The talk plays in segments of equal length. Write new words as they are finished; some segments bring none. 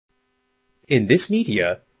In this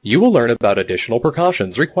media, you will learn about additional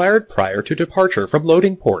precautions required prior to departure from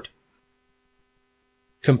loading port.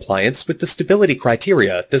 Compliance with the stability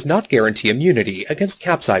criteria does not guarantee immunity against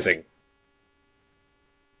capsizing.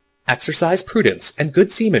 Exercise prudence and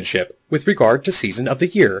good seamanship with regard to season of the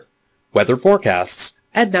year, weather forecasts,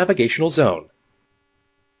 and navigational zone.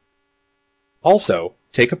 Also,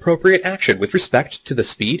 take appropriate action with respect to the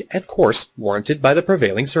speed and course warranted by the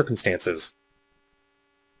prevailing circumstances.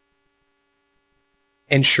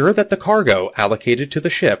 Ensure that the cargo allocated to the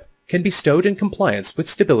ship can be stowed in compliance with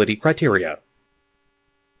stability criteria.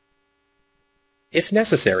 If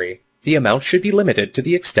necessary, the amount should be limited to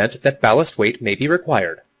the extent that ballast weight may be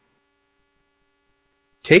required.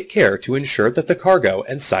 Take care to ensure that the cargo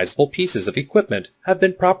and sizable pieces of equipment have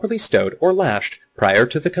been properly stowed or lashed prior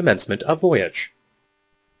to the commencement of voyage.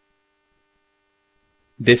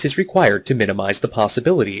 This is required to minimize the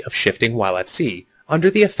possibility of shifting while at sea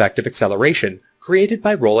under the effect of acceleration created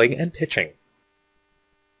by rolling and pitching.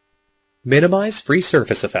 Minimize free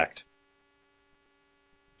surface effect.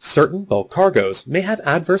 Certain bulk cargoes may have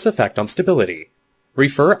adverse effect on stability.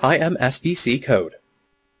 Refer IMSBC code.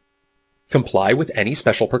 Comply with any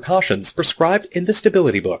special precautions prescribed in the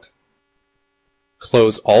stability book.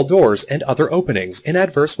 Close all doors and other openings in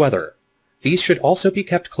adverse weather. These should also be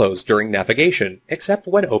kept closed during navigation except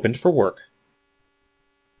when opened for work.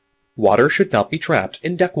 Water should not be trapped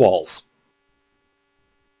in deck walls.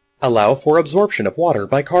 Allow for absorption of water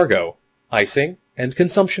by cargo, icing, and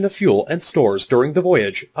consumption of fuel and stores during the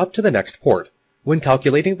voyage up to the next port, when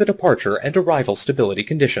calculating the departure and arrival stability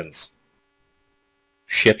conditions.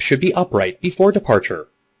 Ship should be upright before departure,